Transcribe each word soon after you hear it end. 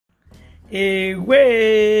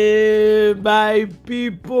Away, my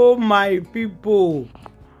people.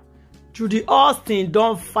 Judy Austin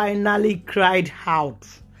don finally cried out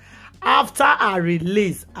after her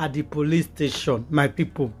release at the police station, my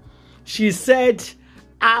people. She said,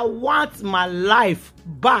 I want my life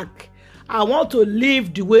back. I want to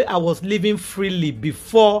live the way I was living freely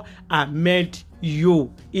before I met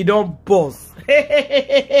you. It don't boss.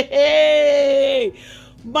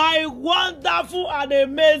 My wonderful and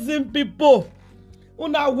amazing people,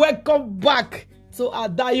 una welcome back to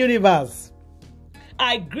Ada Universe.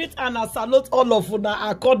 I greet and I salute all of una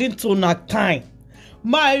according to una time.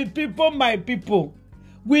 My people,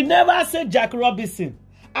 we never say Jack Robinson.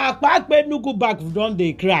 Akpakpe nugu back don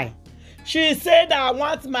dey cry. She said, I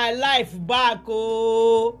want my life back.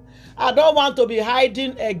 Oh, I don't want to be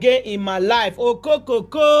hiding again in my life. Oh,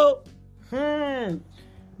 Coco. The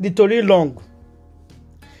story long.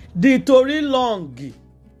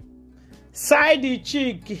 Side the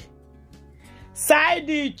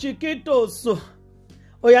chiquito. So,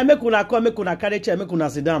 oh yeah, make una come, make una carry chair, make una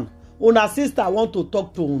sit down. Una sister want to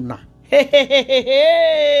talk to una.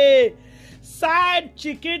 Hey. Side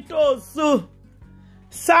chiquito. So,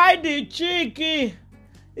 side the chicky.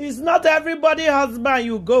 It's not everybody husband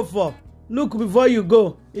you go for. Look before you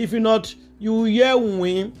go. If you not, you hear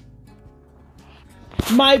win.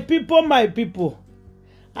 My people.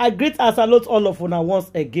 I greet and salute all of una once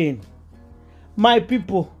again. My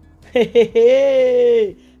people,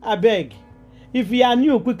 I beg, if you are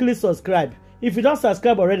new, quickly subscribe. If you don't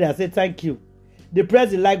subscribe already, I say thank you. They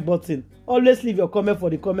press the like button. Always leave your comment for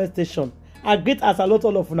the comment section. I greet and salute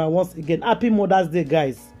all of una once again. Happy Mother's Day,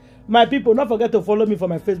 guys. My people, don't forget to follow me for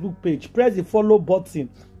my Facebook page. Press the follow button.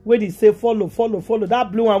 When they say follow. That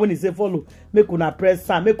blue one when they say follow, make una press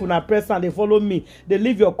and they follow me. They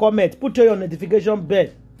leave your comment. Put your notification bell.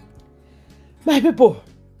 My people,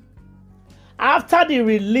 after the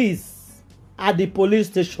release at the police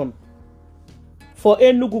station for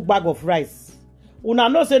Enugu bag of rice, una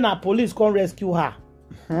know say na police come rescue her.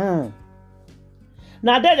 Now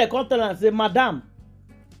then they come tell and say, Madam,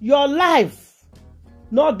 your life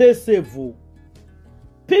not dey safe.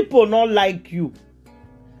 People not like you.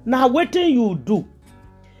 Now wetin you do?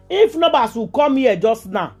 If nobody will come here just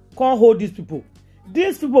now, come hold these people.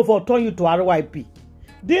 These people for turn you to RYP.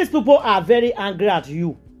 These people are very angry at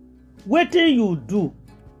you. Wetin you do?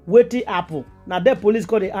 Wetin happen? Now the police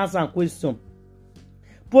call the answer and question.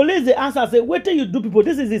 Police the answer say, wetin you do, people?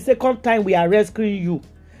 This is the second time we are rescuing you.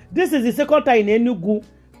 This is the second time in Enugu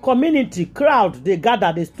community crowd they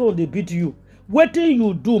gather, they stone, they beat you. Wetin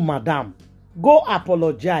you do, madam? Go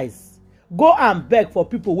apologize. Go and beg for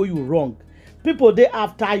people where you wrong. People they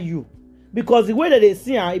after you. Because the way that they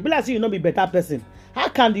see it be like say you not be better person. How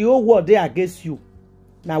can the whole world they against you?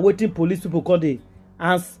 Now waiting police people call the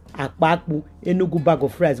ans akpakpu Enugu bag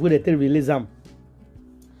of rice where they tell release them.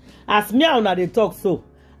 As me and they talk so,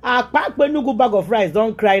 akpakpu Enugu bag of rice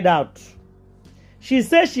don't cried out. She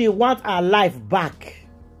says she wants her life back.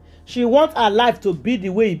 She wants her life to be the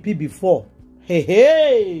way it be before.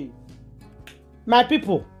 Hey. My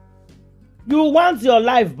people, you want your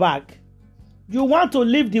life back. You want to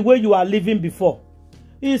live the way you are living before.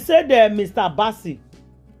 He said Mr. Bassey,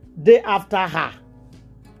 they after her.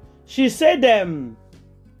 She said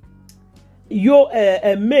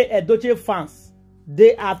edochie fans,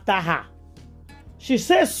 they after her. She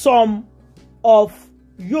says some of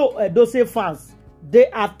edochie fans, they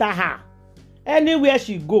after her. Anywhere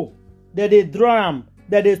she go, they draw him,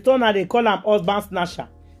 they stone her, they call him husband snatcher.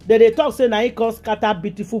 They talk say na he cause scatter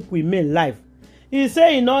beautiful women life. He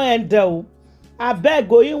say he no end there. I beg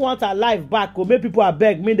go, he want her life back. Or make people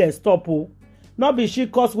beg me they stop. Not be she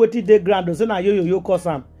cause wetin dey ground. Say na yo cause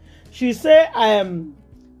am. She say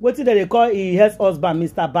wetin they call his husband,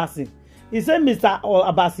 Mr. Bassey. He say Mr.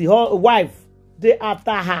 Bassey, her wife, they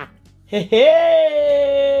after her.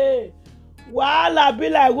 Hey. Wahala be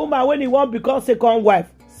like woman when he want become second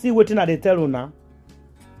wife. See wetin they tell una.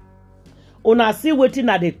 Una see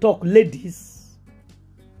wetin they talk, ladies.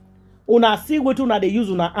 Una see wetin they use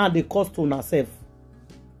una hand, they cost una self.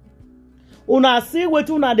 Una see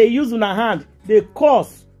wetin they use una hand, they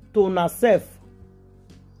cost to una self.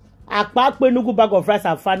 Akpakpe Enugu bag of rice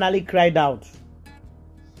have finally cried out.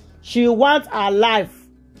 She wants her life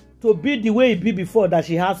to be the way it be before, that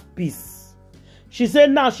she has peace. She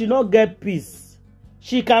said now she not get peace.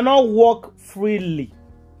 She cannot walk freely.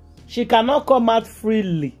 She cannot come out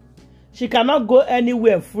freely. She cannot go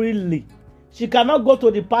anywhere freely. She cannot go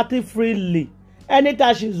to the party freely.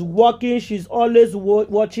 Anytime she's walking, she's always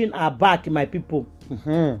watching her back, my people.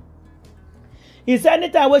 It's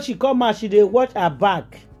anytime when she come out, she dey watch her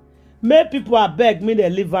back. Make people beg me they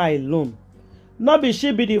leave her alone. Not be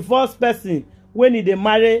she be the first person when they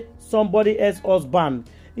marry somebody else husband.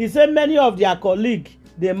 He said many of their colleagues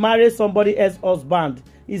they marry somebody else husband.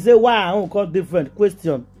 He said why I don't call different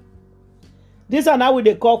question. This and how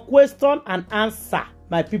they call question and answer,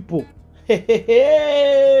 my people.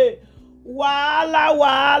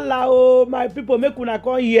 Wala oh my people, make una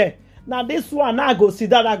come here. Now this one now I go see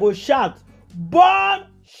that I go shout. Born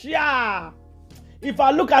sha. If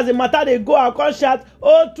I look at the matter, they go and come shout,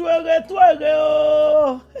 oh, twere,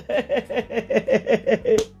 oh.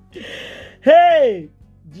 Hey,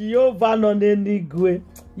 Jehovah nonenigwe,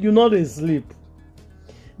 you know they sleep.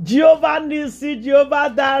 Jehovah Nisi,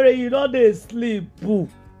 Jehovah Dare, you know they sleep.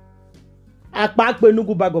 Akpak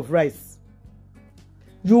penugu bag of rice.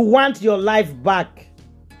 You want your life back.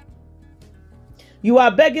 You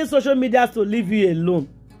are begging social media to leave you alone.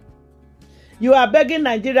 You are begging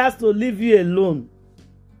Nigerians to leave you alone.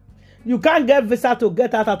 You can't get visa to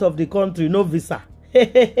get out of the country. No visa.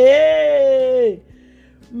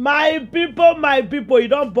 My people, you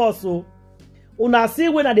don't boss. Oh. Una see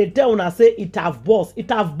when they tell una say it have boss. It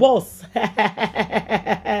have boss.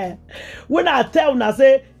 When I tell una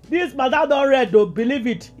say this matter don't read, don't believe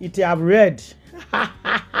it. It have read.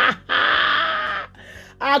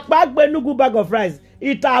 Akpak benugu bag of rice.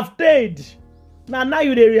 It have stayed. Now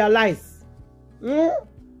you they realize.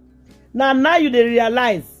 Now you they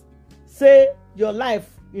realize. Say your life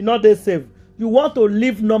is not the same. You want to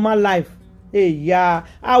live normal life. Hey, yeah.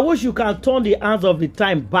 I wish you can turn the hands of the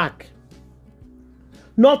time back.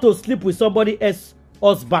 Not to sleep with somebody else's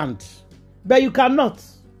husband. But you cannot.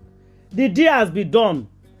 The deal has been done.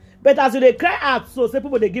 But as they cry out, so say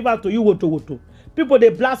people they give out to you woto. People they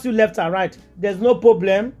blast you left and right. There's no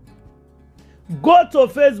problem. Go to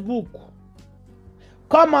Facebook.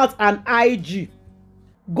 Come out and IG.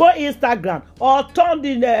 Go Instagram or turn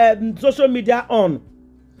the social media on.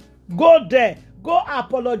 Go there. Go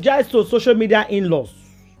apologize to social media in-laws.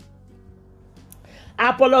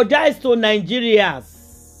 Apologize to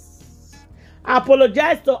Nigerians.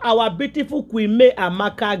 Apologize to our beautiful Queen May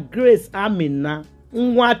Amaka Grace Amina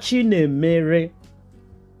𝗦𝘁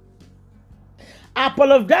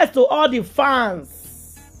Apologize to all the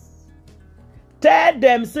fans. Tell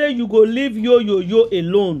them say you go leave yo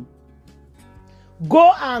alone.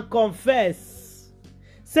 Go and confess.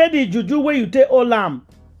 Say the juju where you take olam,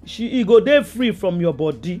 he go dey free from your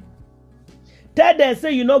body. Tell them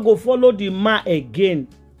say you not go follow the man again.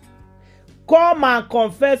 Come and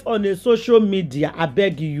confess on the social media, I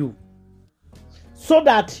beg you. So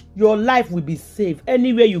that your life will be safe.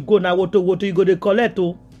 Anywhere you go now, woto you go to collect.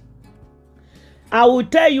 I will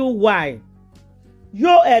tell you why.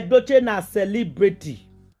 Your edochie na celebrity.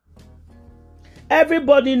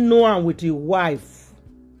 Everybody know him with his wife.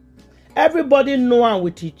 Everybody know him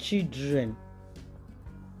with his children.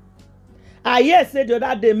 I hear say the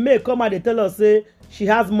other day May come and they tell us say she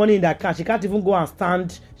has money in the account. She can't even go and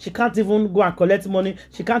stand. She can't even go and collect money.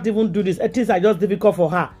 She can't even do this. Things are just difficult for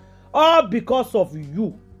her. All because of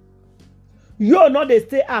you. You know they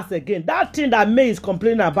stay ass again. That thing that May is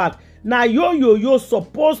complaining about. Now you're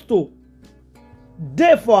supposed to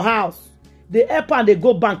dey for house. They help and they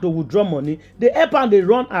go bank to withdraw money. They help and they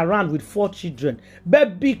run around with 4 children.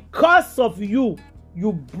 But because of you,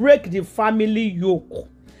 you break the family yoke.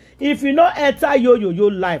 If you not enter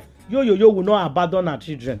your life, your will not abandon our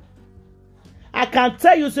children. I can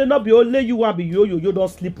tell you, say not be only you want be you don't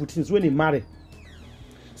sleep with since when you marry.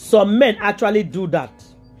 Some men actually do that.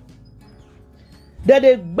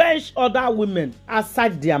 They bench other women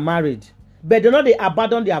outside their marriage, but they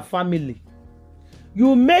abandon their family.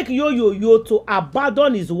 You make yo to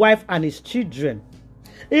abandon his wife and his children.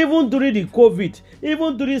 Even during the COVID,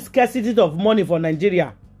 even during scarcity of money for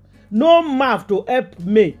Nigeria, no man to help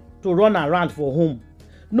me to run around for home.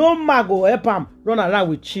 No man go help him run around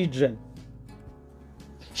with children.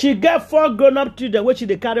 She get 4 grown-up children which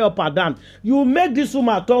they carry up and down. You make this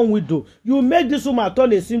woman turn widow. You make this woman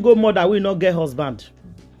turn a single mother will not get husband.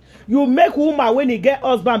 You make woman when he get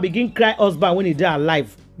husband begin cry husband when he dey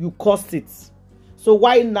alive. You cost it. So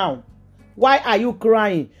why now? Why are you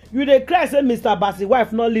crying? You dey cry say Mr. Bassey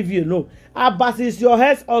wife not leave you alone. Bassey is your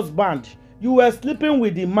ex-husband. You were sleeping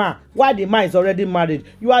with the man while the man is already married.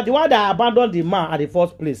 You are the one that abandoned the man at the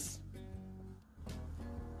first place.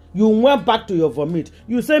 You went back to your vomit.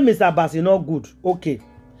 You say Mr. Bassey not good. Okay.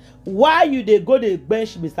 Why you dey go dey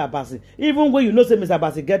bench Mr. Bassey? Even when you know say Mr.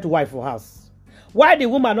 Bassey get wife for house. Why the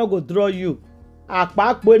woman not go draw you?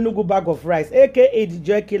 Akpak benugu bag of rice, aka the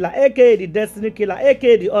joy killer, aka the destiny killer,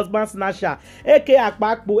 aka the husband snatcher, aka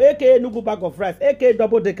Akpak, aka nugu bag of rice, aka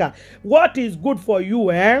double decker. What is good for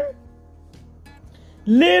you, eh?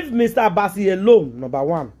 Leave Mr. Bassey alone, number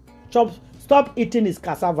 1. Stop Stop eating his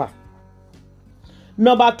cassava.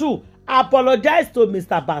 Number 2, apologize to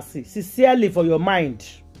Mr. Bassey sincerely for your mind.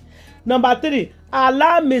 Number 3,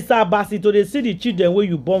 allow Mr. Bassey to see the children wey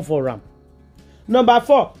you born for am. Number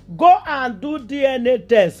 4, go and do DNA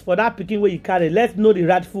test for that pikin wey you carry. Let's know the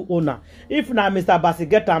rightful owner. If na Mr. Bassey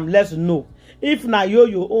get am, let's know. If na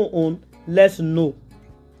you own, let's know.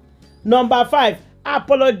 Number 5,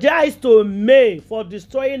 apologize to May for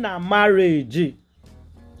destroying her marriage.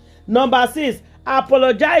 Number 6,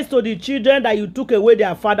 apologize to the children that you took away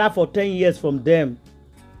their father for 10 years from them.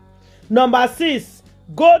 Number 6,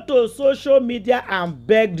 go to social media and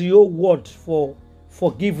beg the whole world for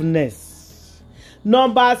forgiveness.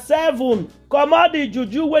 Number 7, comot the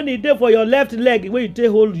juju when e dey for your left leg when you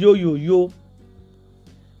take hold yo.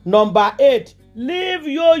 Number 8, leave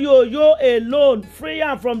yo alone, free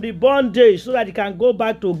am from the bondage so that he can go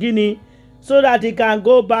back to Guinea, so that he can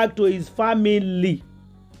go back to his family.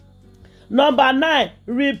 Number 9,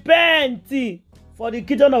 repent, for the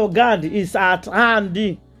kingdom of God is at hand.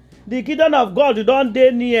 The kingdom of God don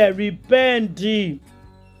dey near. Repent.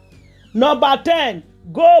 Number 10,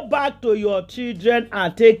 go back to your children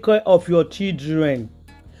and take care of your children.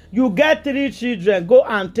 You get 3 children, go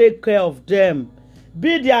and take care of them.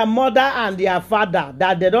 Be their mother and their father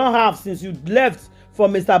that they don't have since you left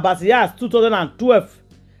from Mr. Bassey's 2012.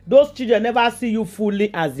 Those children never see you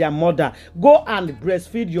fully as their mother. Go and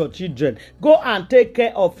breastfeed your children. Go and take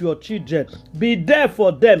care of your children. Be there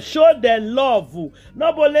for them. Show them love.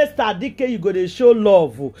 Nobody study you go to show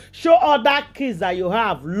love. Show other kids that you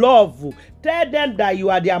have love. Tell them that you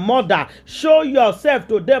are their mother. Show yourself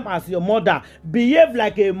to them as your mother. Behave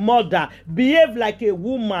like a mother. Behave like a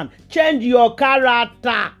woman. Change your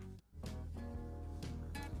character.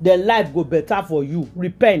 Then life go better for you.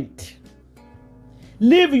 Repent.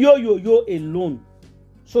 Leave yo alone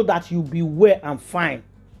so that you be well and fine.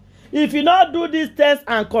 If you not do this test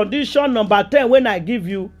and condition number 10 when I give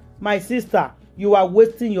you, my sister, you are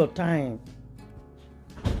wasting your time.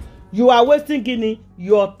 You are wasting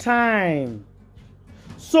your time.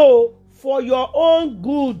 So for your own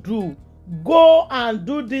good, go and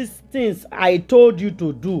do these things I told you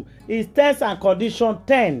to do. It's test and condition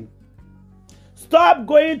 10. Stop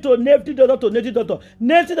going to native doctor to native doctor.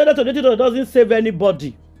 Native doctor to native doctor doesn't save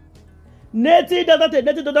anybody. Native doctor to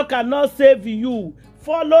native doctor cannot save you.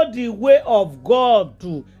 Follow the way of God.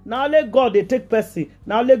 Now only God they take person.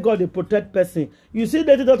 Now only God they protect person. You see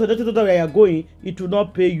native doctor where you are going, it will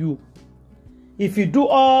not pay you. If you do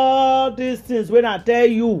all these things when I tell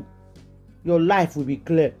you, your life will be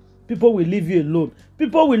clear. People will leave you alone.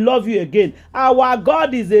 People will love you again. Our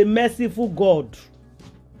God is a merciful God.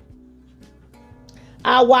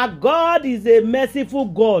 Our God is a merciful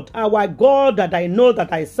God. Our God that I know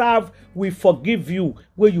that I serve will forgive you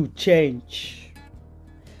when you change.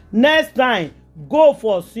 Next time, go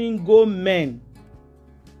for single men.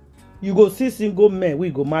 You go see single men, we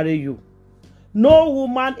go marry you. No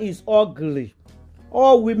woman is ugly.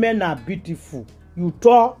 All women are beautiful. You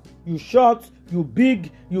tall, you short, you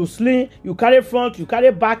big, you slim, you carry front, you carry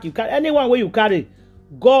back, you carry anyone where you carry.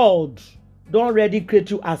 God don't already create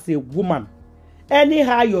you as a woman.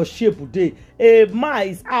 Anyhow your shape today, a man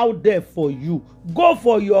is out there for you. Go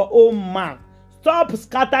for your own man. Stop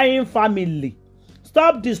scattering family.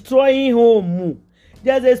 Stop destroying home.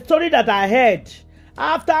 There's a story that I heard.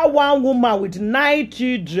 After one woman with 9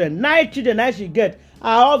 children that she get,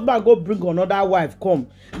 her husband go bring another wife come.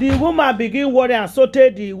 The woman begin worry and so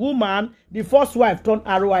the woman, the first wife turned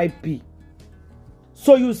RIP.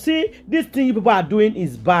 So you see, this thing you people are doing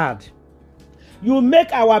is bad. You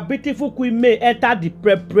make our beautiful Queen May enter the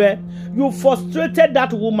prayer. You frustrated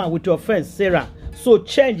that woman with your friend Sarah. So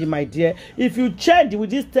change, my dear. If you change with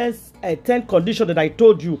this 10 condition that I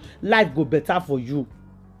told you, life go better for you.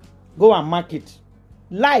 Go and mark it.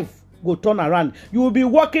 Life go turn around. You will be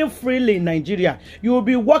working freely in Nigeria. You will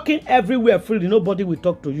be working everywhere freely. Nobody will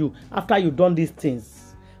talk to you after you done these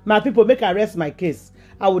things. My people, make I rest my case.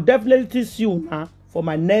 I will definitely see you now for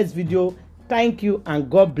my next video. Thank you and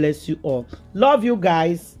God bless you all. Love you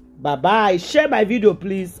guys. Bye-bye. Share my video,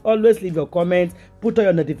 please. Always leave your comments. Put on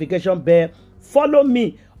your notification bell. Follow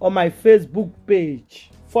me on my Facebook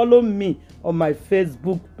page. Follow me on my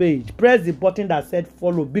Facebook page. Press the button that said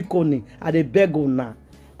follow. Bikoni. I dey beg una.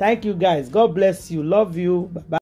 Thank you guys. God bless you. Love you. Bye-bye.